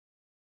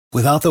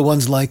Without the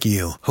ones like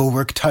you, who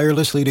work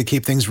tirelessly to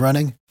keep things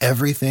running,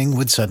 everything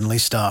would suddenly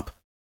stop.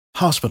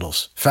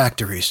 Hospitals,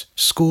 factories,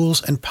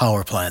 schools, and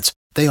power plants,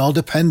 they all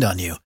depend on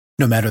you.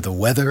 No matter the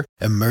weather,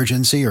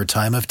 emergency, or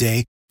time of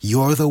day,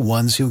 you're the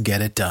ones who get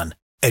it done.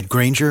 At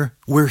Grainger,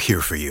 we're here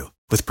for you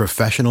with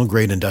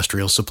professional-grade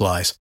industrial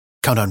supplies.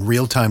 Count on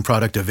real-time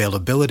product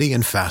availability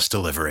and fast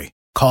delivery.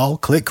 Call,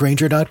 click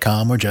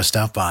Grainger.com, or just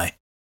stop by.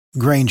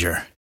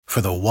 Grainger, for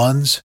the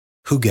ones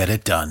who get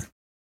it done.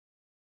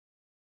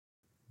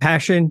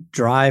 Passion,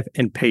 drive,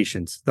 and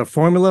patience. The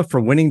formula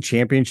for winning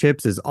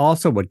championships is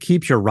also what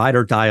keeps your ride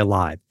or die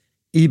alive.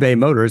 eBay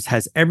Motors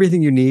has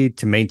everything you need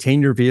to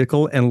maintain your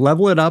vehicle and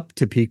level it up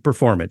to peak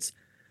performance.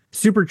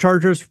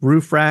 Superchargers,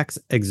 roof racks,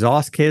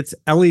 exhaust kits,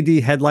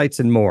 LED headlights,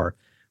 and more.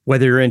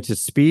 Whether you're into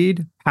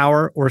speed,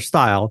 power, or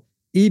style,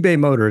 eBay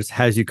Motors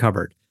has you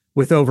covered.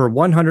 With over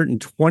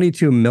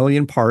 122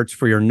 million parts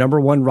for your number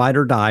one ride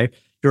or die,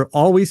 you'll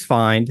always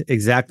find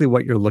exactly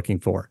what you're looking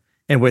for.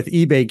 And with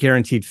eBay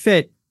Guaranteed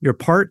Fit, your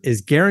part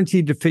is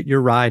guaranteed to fit your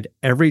ride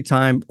every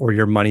time or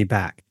your money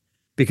back.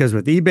 Because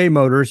with eBay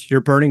Motors, you're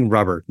burning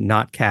rubber,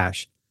 not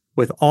cash.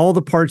 With all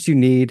the parts you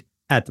need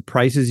at the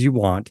prices you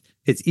want,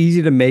 it's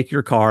easy to make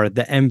your car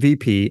the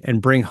MVP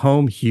and bring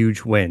home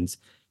huge wins.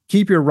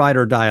 Keep your ride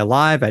or die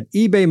alive at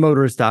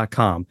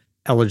ebaymotors.com.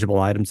 Eligible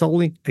items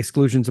only.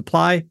 Exclusions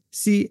apply.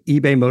 See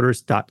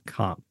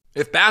ebaymotors.com.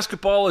 If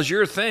basketball is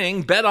your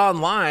thing,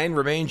 BetOnline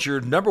remains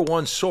your number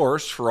one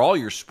source for all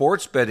your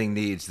sports betting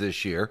needs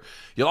this year.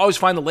 You'll always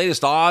find the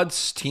latest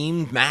odds,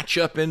 team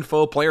matchup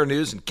info, player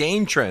news, and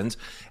game trends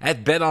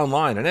at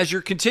BetOnline. And as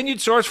your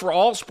continued source for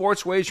all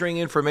sports wagering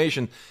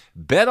information,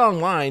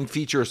 BetOnline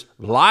features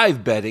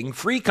live betting,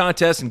 free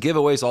contests, and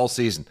giveaways all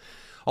season.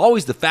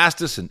 Always the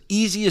fastest and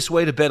easiest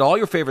way to bet all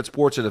your favorite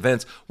sports and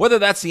events, whether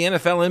that's the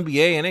NFL,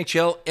 NBA,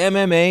 NHL,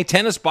 MMA,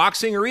 tennis,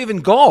 boxing, or even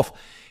golf.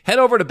 Head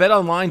over to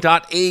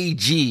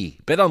betonline.ag,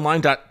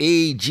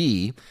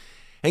 betonline.ag,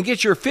 and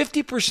get your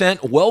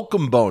 50%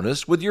 welcome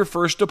bonus with your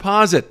first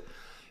deposit.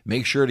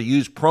 Make sure to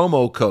use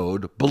promo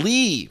code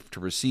BELIEVE to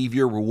receive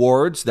your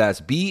rewards.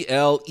 That's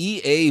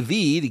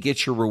BLEAV to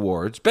get your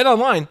rewards.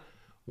 BetOnline,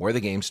 where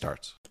the game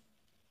starts.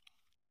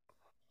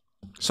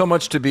 So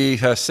much to be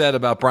said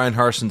about Bryan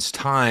Harsin's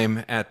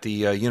time at the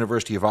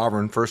University of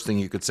Auburn. First thing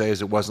you could say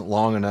is it wasn't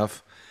long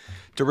enough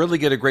to really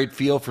get a great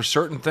feel for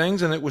certain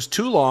things, and it was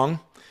too long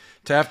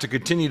to have to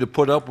continue to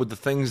put up with the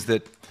things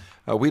that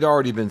we'd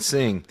already been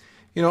seeing.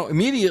 You know,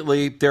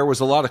 immediately there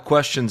was a lot of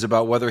questions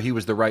about whether he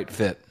was the right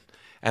fit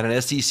at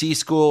an SEC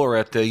school or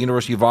at the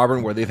University of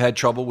Auburn, where they've had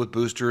trouble with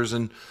boosters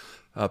and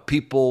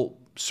people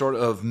sort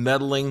of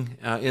meddling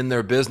in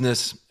their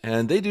business.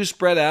 And they do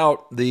spread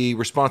out the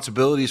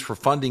responsibilities for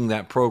funding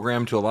that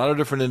program to a lot of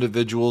different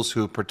individuals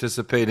who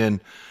participate in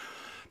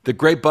the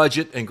great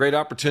budget and great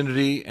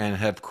opportunity and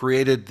have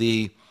created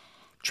the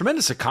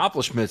tremendous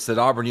accomplishments that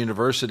Auburn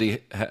University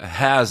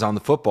has on the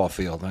football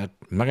field. I'm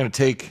not going to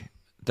take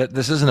that.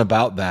 This isn't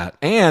about that.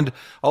 And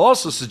I'll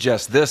also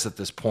suggest this at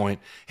this point.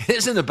 It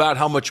isn't about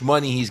how much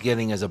money he's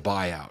getting as a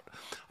buyout.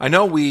 I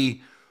know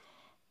we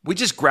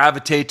just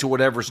gravitate to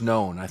whatever's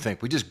known, I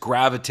think. We just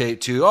gravitate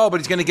to, but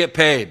he's going to get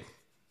paid.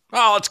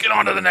 Oh, let's get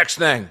on to the next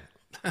thing.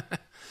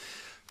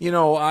 You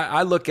know,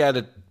 I look at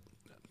it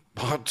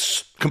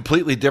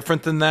completely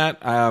different than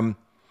that,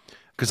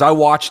 because I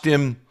watched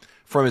him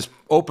from his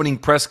opening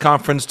press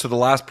conference to the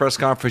last press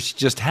conference he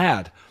just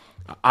had.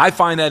 I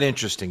find that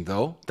interesting,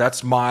 though.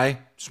 That's my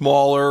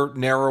smaller,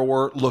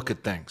 narrower look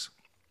at things.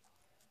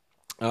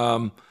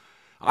 I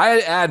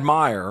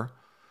admire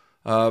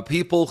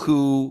people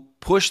who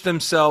push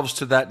themselves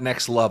to that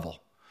next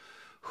level,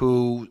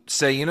 who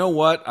say, you know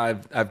what,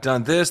 I've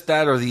done this,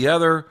 that, or the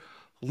other.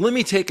 Let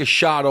me take a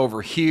shot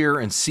over here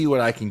and see what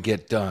I can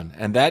get done.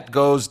 And that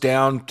goes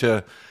down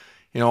to,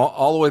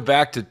 all the way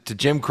back to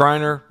Jim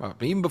Kreiner.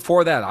 Even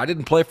before that, I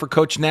didn't play for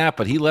Coach Knapp,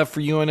 but he left for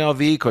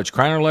UNLV. Coach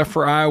Kreiner left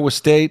for Iowa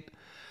State.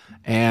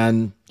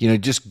 And,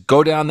 just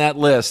go down that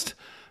list.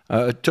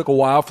 It took a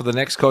while for the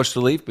next coach to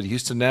leave, but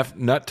Houston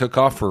Nutt took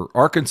off for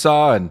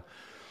Arkansas,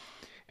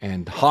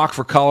 and Hawk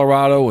for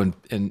Colorado,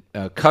 and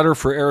Cutter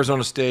for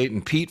Arizona State,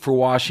 and Pete for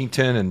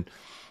Washington,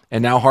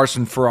 and now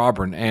Harsin for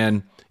Auburn.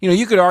 And,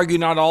 you could argue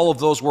not all of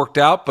those worked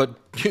out, but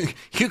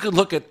you could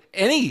look at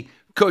any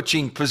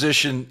coaching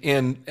position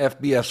in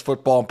FBS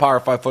football and Power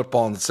 5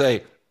 football and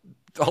say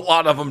a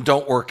lot of them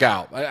don't work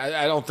out.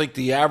 I don't think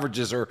the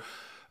averages are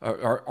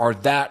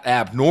that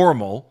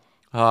abnormal.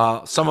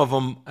 Some of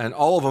them and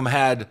all of them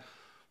had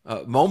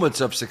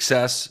moments of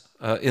success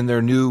in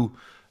their new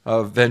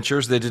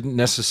ventures. They didn't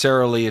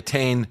necessarily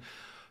attain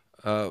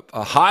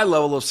a high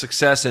level of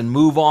success and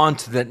move on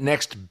to that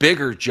next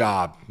bigger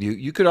job.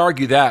 You could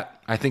argue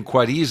that, I think,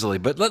 quite easily.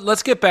 But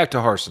let's get back to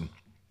Harsin.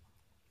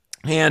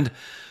 And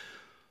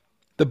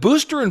the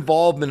booster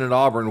involvement at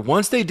Auburn,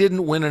 once they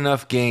didn't win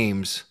enough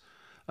games,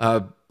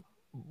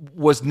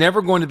 was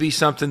never going to be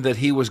something that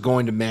he was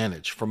going to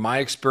manage. From my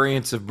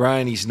experience of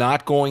Bryan, he's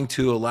not going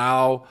to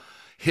allow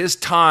his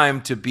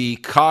time to be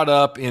caught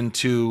up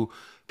into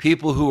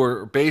people who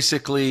are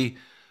basically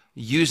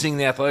using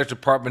the athletic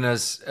department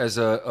as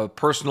a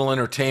personal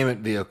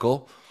entertainment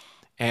vehicle.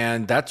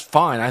 And that's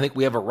fine. I think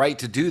we have a right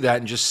to do that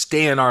and just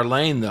stay in our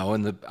lane, though.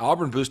 And the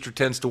Auburn booster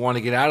tends to want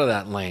to get out of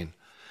that lane.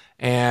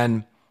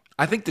 And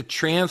I think the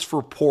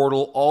transfer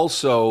portal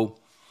also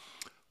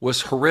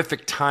was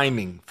horrific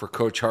timing for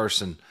Coach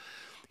Harsin.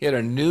 He had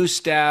a new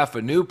staff,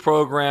 a new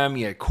program.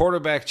 He had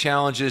quarterback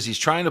challenges. He's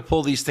trying to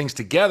pull these things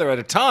together at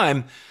a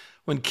time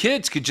when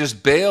kids could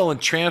just bail and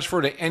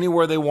transfer to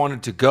anywhere they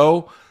wanted to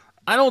go.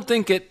 I don't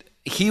think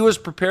he was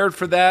prepared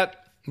for that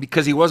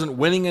because he wasn't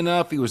winning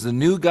enough. He was the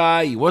new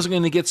guy. He wasn't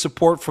going to get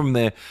support from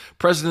the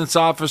president's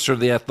office or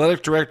the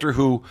athletic director,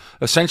 who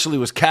essentially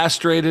was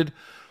castrated.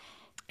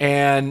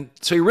 And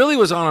so he really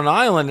was on an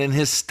island, and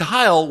his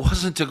style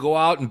wasn't to go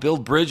out and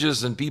build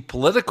bridges and be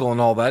political and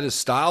all that. His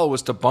style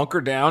was to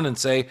bunker down and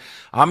say,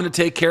 I'm going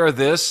to take care of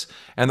this,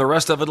 and the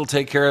rest of it will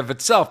take care of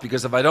itself,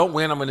 because if I don't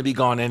win, I'm going to be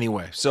gone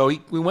anyway. So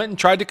we went and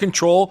tried to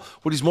control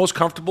what he's most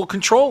comfortable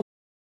controlling.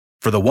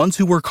 For the ones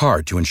who work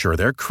hard to ensure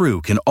their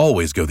crew can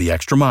always go the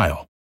extra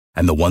mile,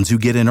 and the ones who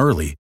get in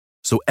early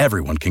so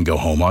everyone can go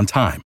home on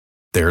time,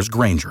 there's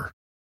Grainger,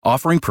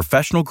 offering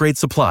professional-grade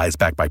supplies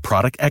backed by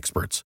product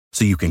experts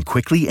so you can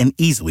quickly and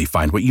easily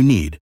find what you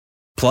need.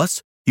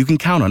 Plus, you can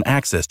count on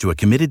access to a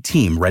committed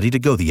team ready to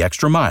go the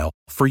extra mile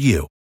for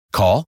you.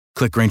 Call,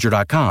 click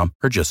Grainger.com,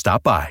 or just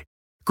stop by.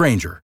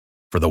 Grainger,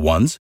 for the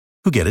ones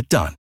who get it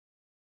done.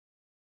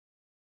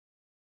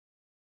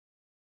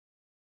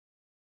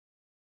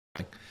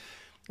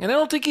 And I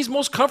don't think he's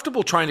most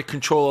comfortable trying to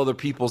control other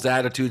people's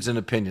attitudes and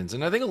opinions.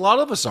 And I think a lot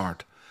of us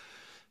aren't.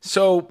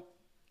 So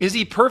is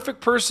he a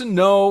perfect person?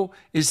 No.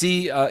 Is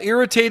he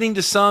irritating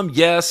to some?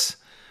 Yes.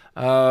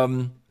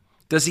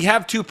 Does he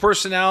have two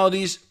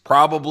personalities?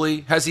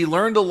 Probably. Has he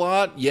learned a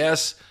lot?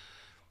 Yes.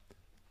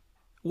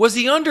 Was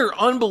he under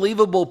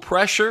unbelievable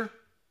pressure?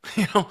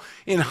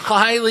 In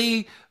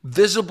highly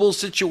visible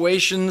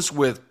situations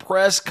with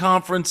press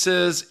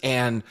conferences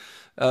and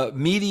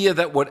media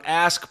that would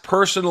ask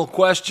personal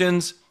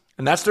questions,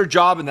 and that's their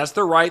job and that's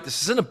their right.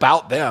 This isn't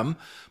about them,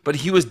 but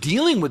he was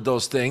dealing with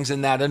those things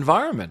in that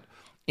environment,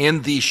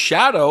 in the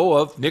shadow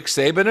of Nick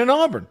Saban and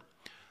Auburn.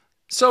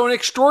 So an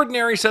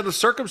extraordinary set of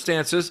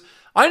circumstances.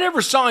 I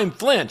never saw him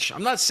flinch.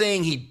 I'm not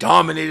saying he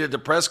dominated the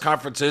press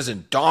conferences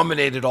and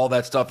dominated all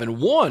that stuff and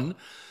won,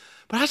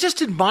 but I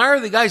just admire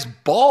the guy's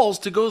balls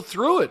to go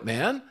through it,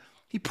 man.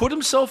 He put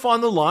himself on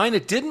the line.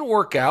 It didn't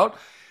work out.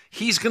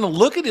 He's going to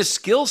look at his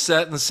skill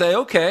set and say,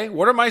 okay,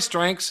 what are my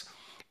strengths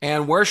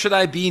and where should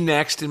I be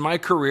next in my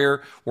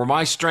career where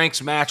my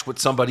strengths match what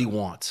somebody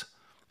wants?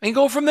 And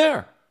go from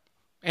there.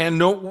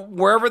 And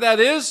wherever that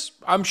is,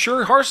 I'm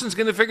sure Harsin's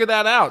going to figure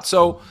that out.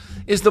 So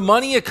is the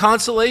money a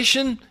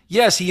consolation?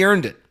 Yes, he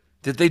earned it.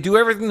 Did they do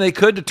everything they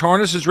could to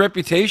tarnish his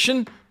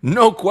reputation?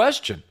 No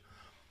question.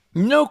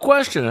 No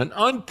question. An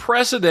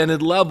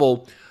unprecedented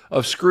level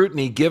of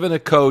scrutiny given a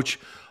coach,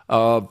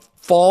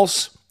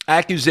 false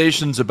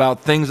accusations about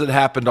things that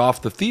happened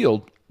off the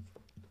field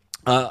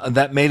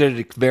that made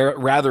it a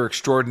rather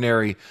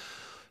extraordinary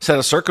set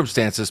of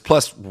circumstances,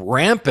 plus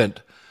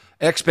rampant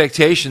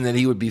expectation that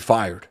he would be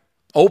fired.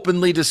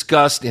 Openly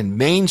discussed in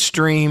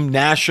mainstream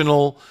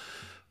national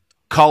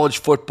college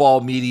football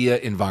media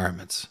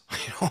environments.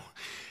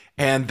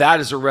 And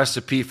that is a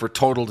recipe for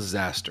total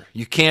disaster.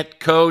 You can't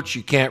coach,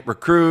 you can't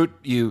recruit,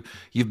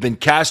 you've been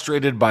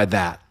castrated by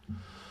that.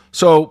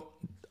 So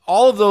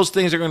all of those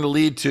things are going to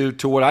lead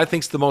to what I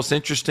think is the most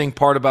interesting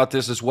part about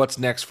this is what's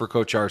next for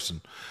Coach Harsin.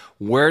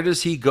 Where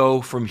does he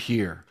go from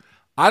here?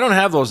 I don't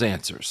have those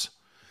answers.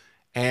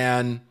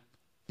 And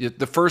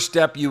the first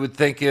step you would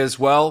think is,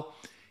 well,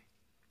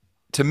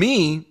 to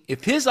me,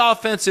 if his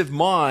offensive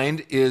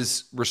mind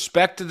is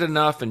respected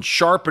enough and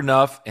sharp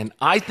enough, and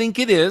I think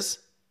it is,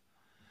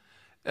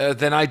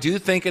 then I do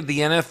think the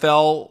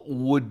NFL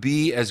would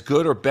be as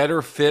good or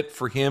better fit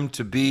for him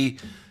to be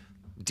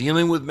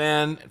dealing with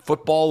men,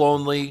 football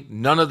only,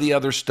 none of the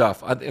other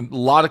stuff. A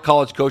lot of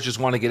college coaches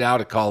want to get out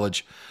of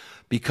college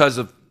because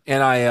of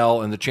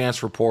NIL and the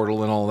transfer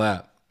portal and all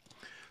that.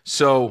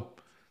 So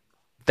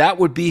that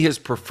would be his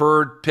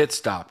preferred pit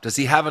stop. Does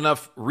he have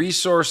enough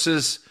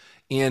resources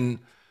in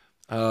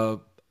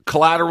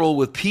collateral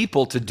with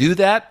people to do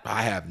that?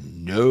 I have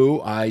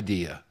no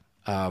idea.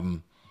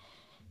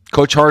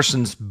 Coach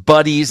Harsin's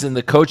buddies in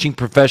the coaching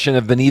profession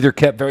have been either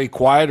kept very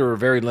quiet or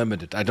very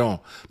limited. I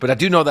don't. But I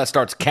do know that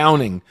starts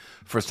counting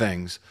for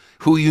things.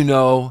 Who you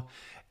know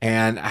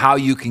and how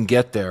you can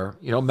get there.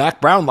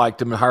 Mac Brown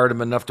liked him and hired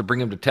him enough to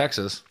bring him to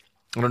Texas.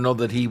 I don't know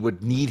that he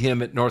would need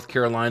him at North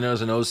Carolina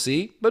as an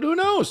OC, but who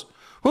knows?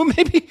 Well,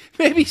 maybe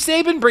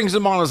Saban brings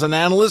him on as an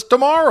analyst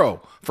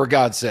tomorrow, for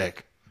God's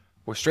sake.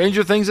 Well,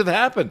 stranger things have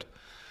happened.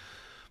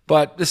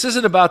 But this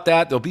isn't about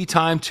that. There'll be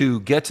time to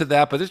get to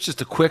that, but it's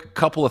just a quick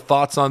couple of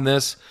thoughts on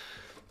this.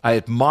 I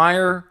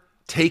admire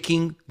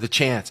taking the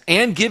chance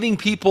and giving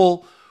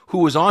people who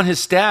was on his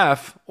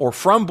staff or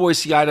from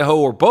Boise, Idaho,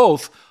 or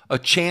both, a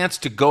chance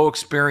to go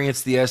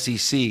experience the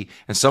SEC.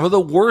 And some of the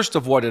worst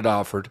of what it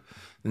offered,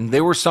 And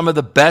they were some of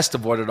the best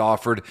of what it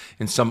offered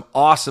in some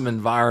awesome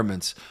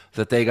environments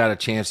that they got a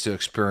chance to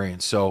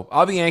experience. So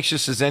I'll be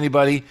anxious as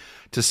anybody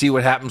to see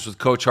what happens with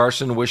Coach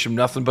Harsin and wish him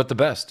nothing but the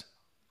best.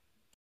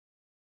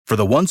 For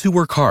the ones who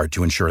work hard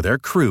to ensure their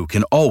crew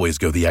can always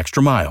go the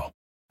extra mile,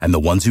 and the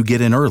ones who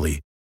get in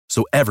early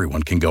so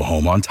everyone can go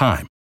home on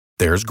time,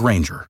 there's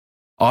Grainger,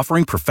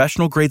 offering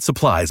professional-grade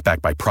supplies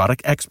backed by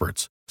product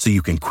experts so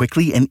you can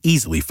quickly and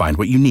easily find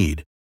what you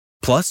need.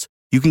 Plus,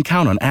 you can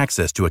count on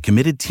access to a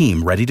committed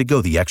team ready to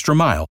go the extra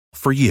mile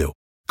for you.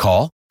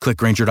 Call, click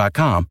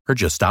Grainger.com, or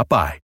just stop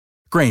by.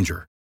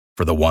 Grainger,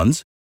 for the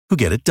ones who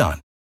get it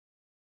done.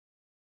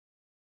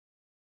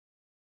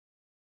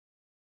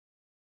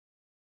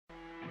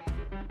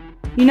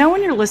 You know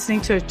when you're listening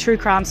to a true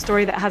crime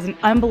story that has an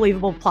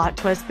unbelievable plot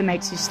twist that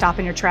makes you stop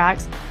in your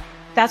tracks?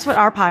 That's what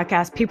our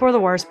podcast, People Are the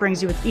Worst,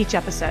 brings you with each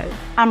episode.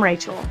 I'm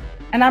Rachel.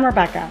 And I'm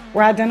Rebecca.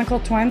 We're identical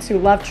twins who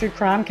love true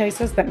crime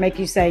cases that make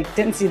you say,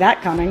 didn't see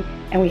that coming,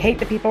 and we hate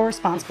the people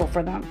responsible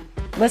for them.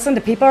 Listen to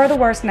People Are the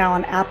Worst now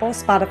on Apple,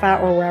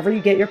 Spotify, or wherever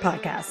you get your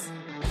podcasts.